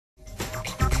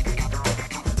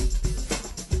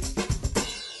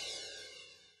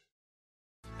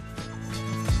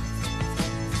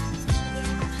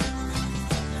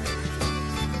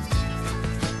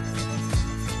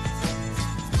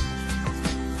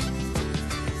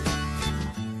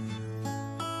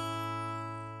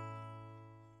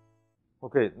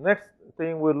Okay, next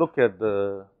thing we'll look at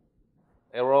the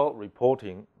error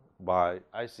reporting by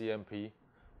ICMP,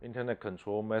 Internet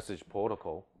Control Message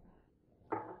Protocol.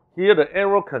 Here the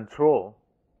error control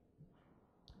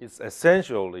is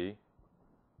essentially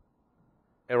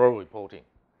error reporting.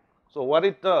 So what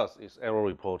it does is error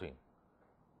reporting.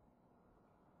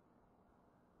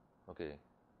 Okay.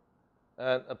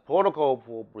 And a protocol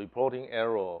for reporting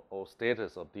error or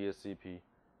status of DHCP,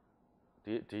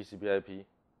 TCP/IP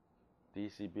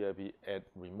at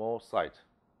remote site.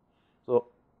 So,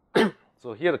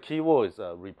 so here the keyword is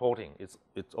reporting. It's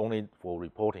only for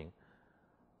reporting.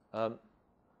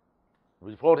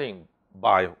 Reporting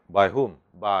by whom?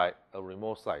 By a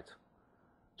remote site.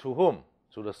 To whom?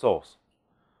 To the source.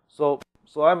 So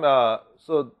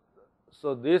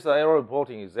this error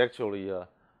reporting is actually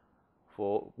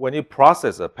for when you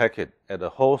process a packet at a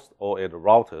host or at a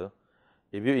router.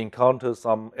 If you encounter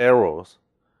some errors,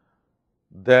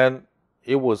 then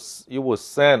it will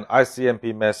send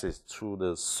ICMP message to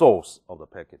the source of the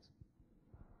packet.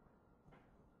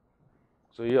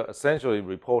 So you're essentially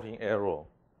reporting error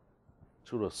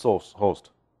to the source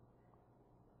host.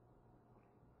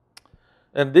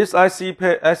 And this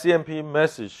ICMP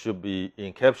message should be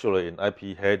encapsulated in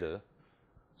IP header.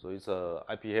 So it's a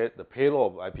IP header, the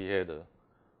payload of IP header.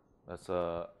 That's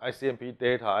ICMP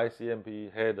data,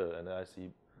 ICMP header, and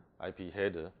IP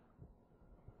header.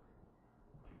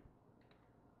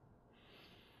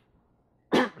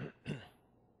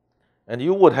 And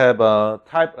you would have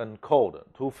type and code,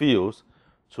 two fields,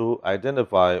 to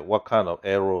identify what kind of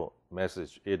error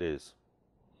message it is.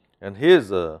 And here's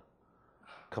a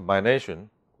combination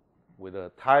with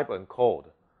a type and code.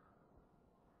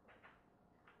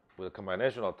 With a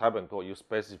combination of type and code, you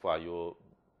specify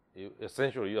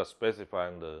essentially you are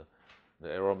specifying the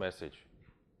error message.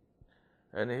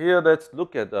 And here let's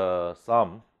look at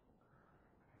some,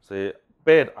 say,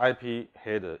 bad IP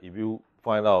header. If you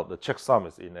find out the checksum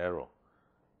is in error,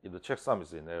 if the checksum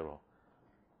is in error,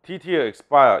 TTL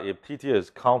expire if TTL is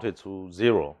counted to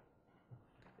 0.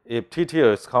 If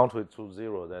TTL is counted to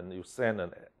 0, then you send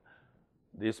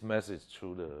this message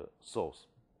to the source.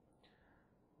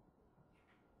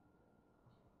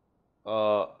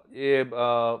 If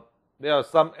there are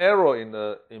some error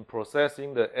in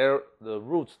processing the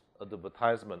root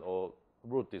advertisement or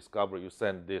root discovery, you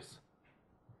send this.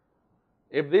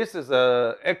 If this is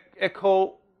a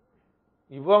echo,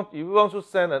 if you want to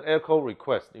send an echo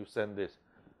request, you send this.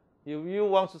 If you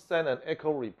want to send an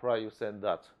echo reply, you send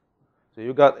that. So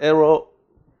you got error,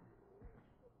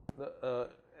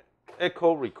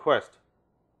 echo request,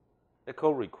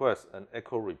 and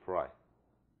echo reply.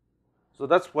 So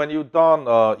that's when you done.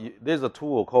 There's a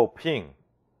tool called ping.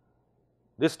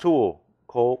 This tool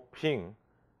called ping,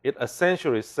 it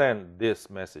essentially sends this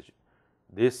message,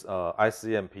 this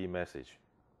ICMP message.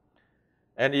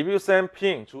 And if you send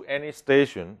ping to any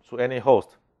station, to any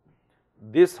host,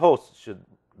 the host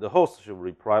should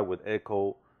reply with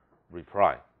echo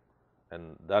reply,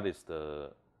 and that is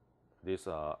this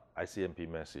ICMP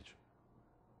message.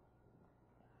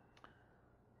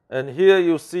 And here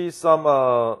you see some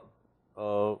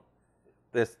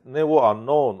this network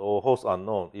unknown or host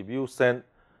unknown. If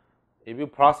you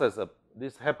process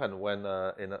this happened when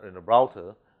in a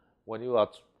router, when you are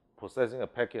processing a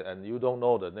packet and you don't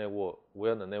know the network,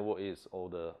 where the network is or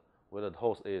where the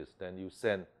host is, then you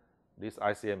send this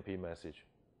ICMP message.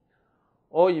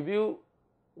 Or if you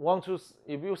want to,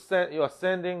 you are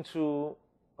sending to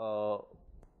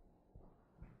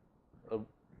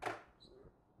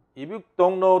if you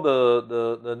don't know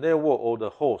the network or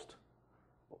the host,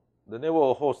 the network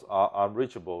or host are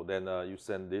unreachable, then you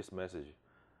send this message.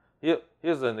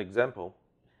 Here's an example.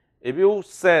 If you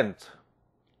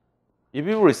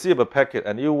receive a packet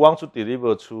and you want to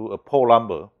deliver to a port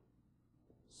number,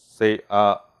 say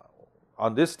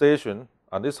on this station,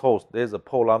 on this host, there's a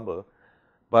port number,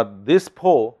 but on this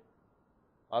port,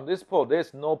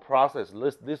 there's no process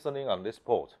listening on this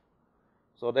port.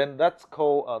 So then that's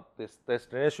called this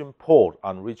destination port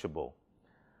unreachable.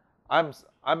 I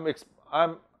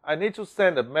need to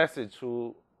send a message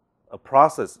to a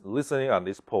process listening on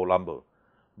this port number,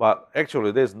 but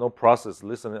actually there's no process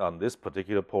listening on this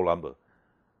particular port number.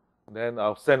 Then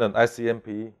I'll send an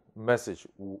ICMP message,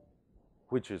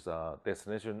 which is a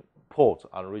destination port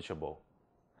unreachable,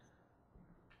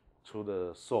 to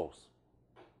the source.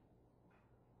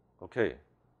 Okay.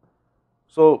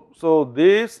 So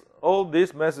all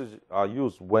these messages are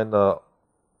used when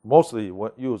mostly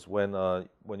used when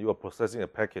you are processing a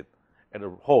packet at a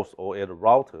host or at a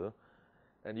router,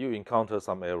 and you encounter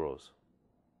some errors,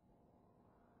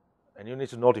 and you need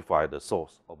to notify the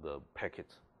source of the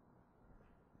packet.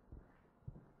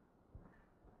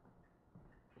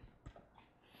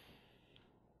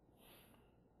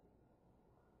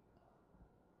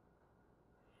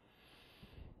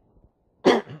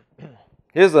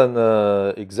 Here's an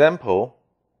example.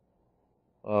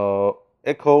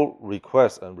 Echo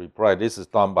request and reply. This is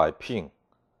done by ping,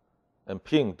 and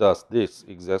ping does this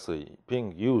exactly.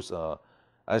 Ping use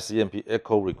ICMP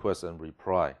echo request and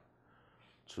reply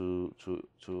to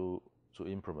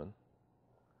implement.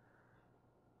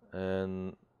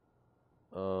 And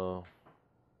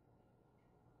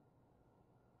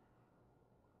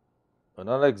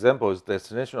another example is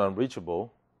destination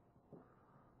unreachable.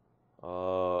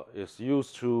 Is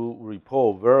used to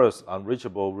report various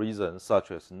unreachable reasons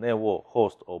such as network,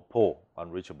 host, or port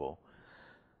unreachable.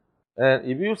 And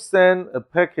if you send a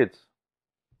packet,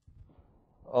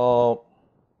 but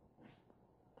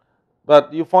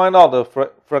you find out the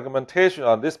fragmentation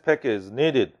on this packet is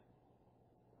needed,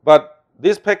 but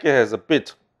this packet has a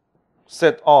bit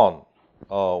set on,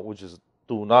 which is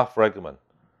do not fragment.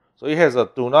 So it has a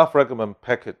do not fragment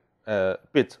packet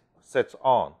bit set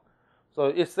on. So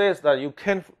it says that you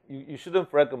shouldn't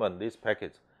fragment this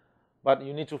packet, but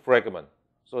you need to fragment.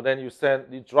 So then you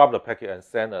drop the packet and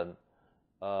send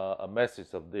a message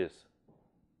of this,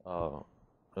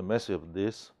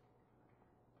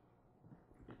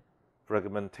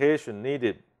 fragmentation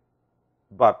needed,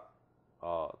 but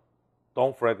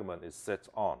don't fragment is set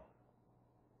on.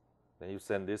 Then you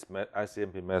send this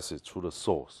ICMP message to the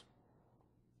source.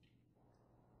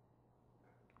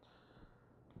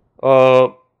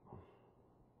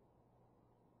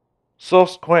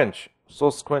 Source quench.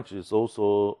 Source quench is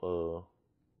also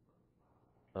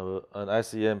an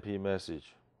ICMP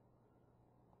message.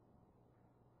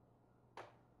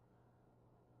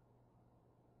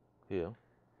 Here,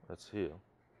 that's here.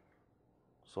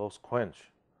 Source quench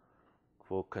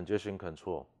for congestion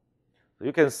control. So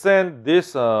you can send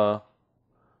this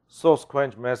source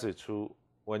quench message to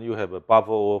when you have a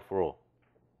buffer overflow.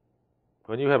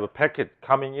 When you have a packet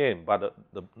coming in, but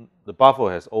the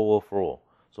buffer has overflow,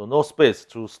 so no space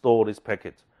to store this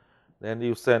packet, then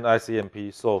you send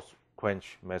ICMP source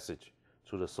quench message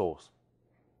to the source.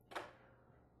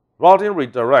 Routing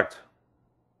redirect.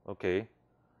 Okay,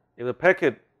 if the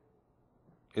packet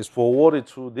is forwarded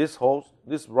to this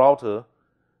router,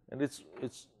 and it's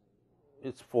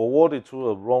forwarded to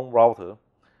a wrong router,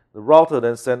 the router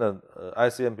then sends an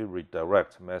ICMP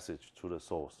redirect message to the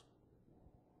source.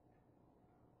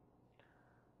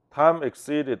 Time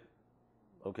exceeded.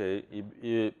 Okay,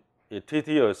 if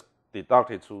TTL is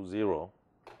deducted to 0,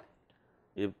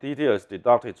 if TTL is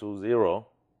deducted to 0,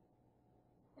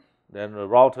 then the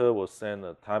router will send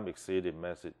a time exceeded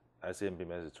message, ICMP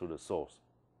message to the source.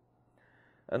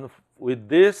 And with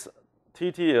this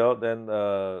TTL, then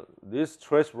this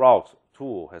trace route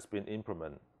tool has been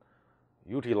implemented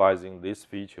utilizing this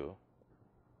feature.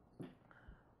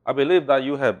 I believe that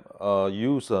you have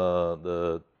used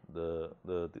the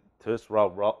trace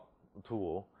route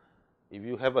tool. If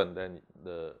you haven't, then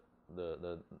the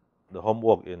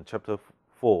homework in chapter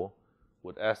 4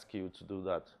 would ask you to do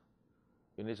that.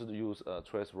 You need to use a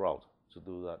trace route to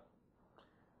do that.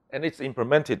 And it's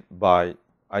implemented by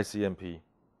ICMP.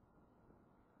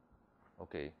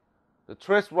 Okay. The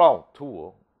trace route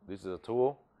tool, this is a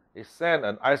tool, it sends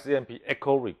an ICMP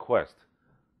echo request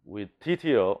with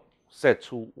TTL set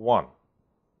to 1.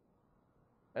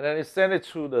 And then it sends it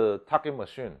to the target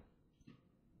machine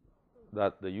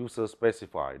that the user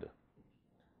specified.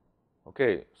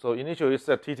 Okay, so initially it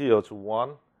set TTL to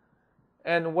 1.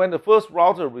 And when the first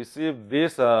router received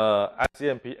this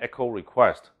ICMP echo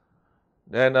request,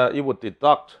 then it would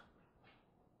deduct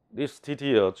this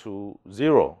TTL to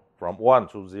 0, from 1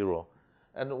 to 0.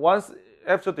 And once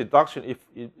after deduction, if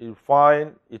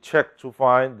it checked to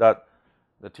find that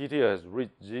the TTL has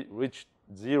reached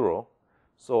 0,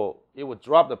 so it would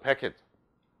drop the packet.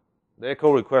 The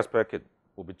echo request packet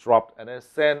will be dropped, and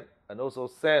then also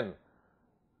send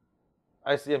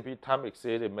ICMP time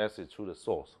exceeded message to the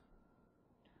source.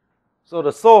 So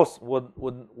the source would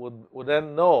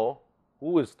then know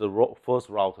who is the first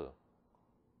router.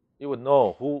 It would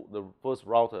know who the first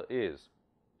router is.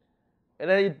 And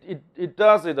then it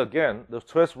does it again. The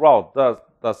trace route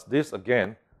does this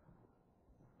again.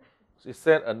 It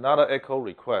sent another echo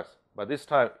request, but this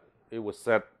time it will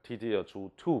set TTL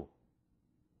to 2.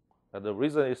 And the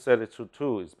reason it set it to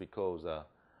 2 is because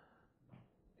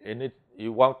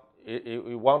you want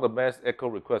the mass echo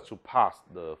request to pass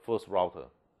the first router.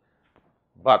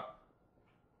 But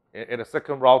in the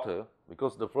second router,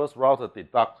 because the first router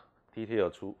deduct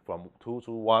TTL from 2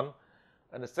 to 1,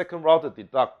 and the second router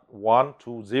deduct 1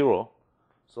 to 0,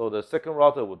 so the second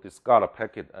router will discard a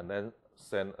packet and then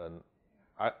send an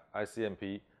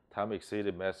ICMP time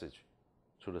exceeded message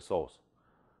to the source.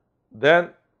 Then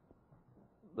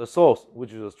the source,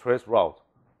 which is a trace route,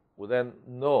 will then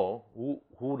know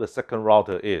who the second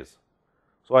router is.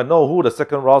 So I know who the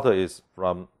second router is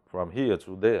from here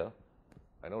to there.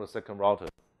 I know the second router.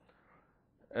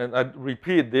 And I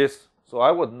repeat this, so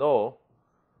I would know.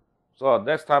 So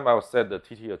next time I will set the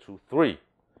TTL to 3.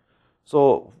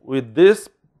 So with this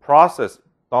process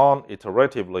done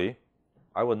iteratively,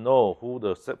 I would know who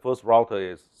the first router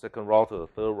is, second router,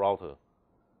 third router.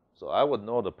 So I would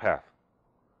know the path.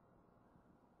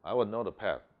 I would know the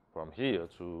path from here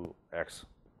to X.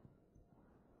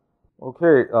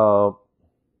 Okay,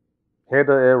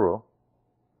 header error.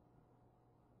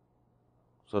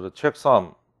 So the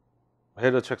checksum,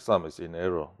 header checksum is in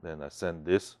error. Then I send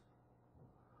this.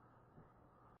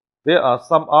 There are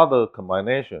some other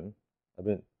combination.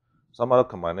 Some other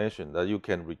combination that you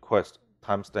can request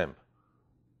timestamp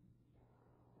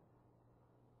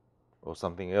or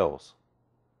something else.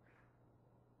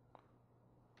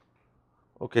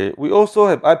 Okay, we also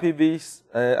have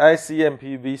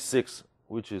ICMPv6,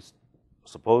 which is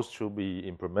supposed to be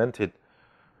implemented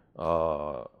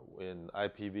in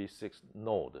IPv6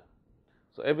 node.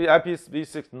 So every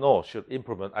IPv6 node should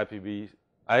implement ICMPv6.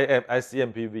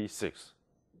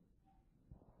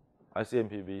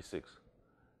 ICMPv6.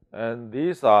 And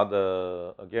these are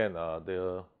the, again,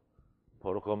 their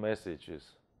protocol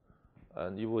messages.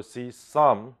 And you will see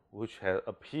some which have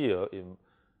appear in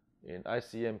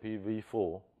ICMPv4,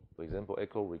 for example,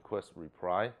 echo request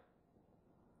reply.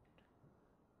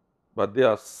 But there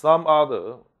are some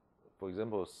other, for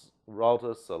example,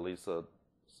 router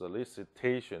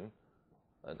solicitation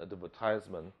and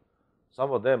advertisement.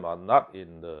 Some of them are not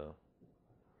in the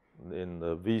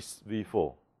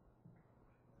V4,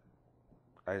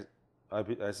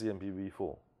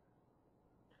 ICMPv4.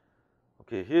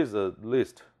 Okay, here's a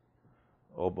list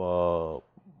of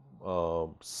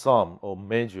some or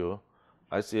major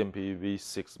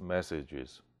ICMPv6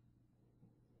 messages.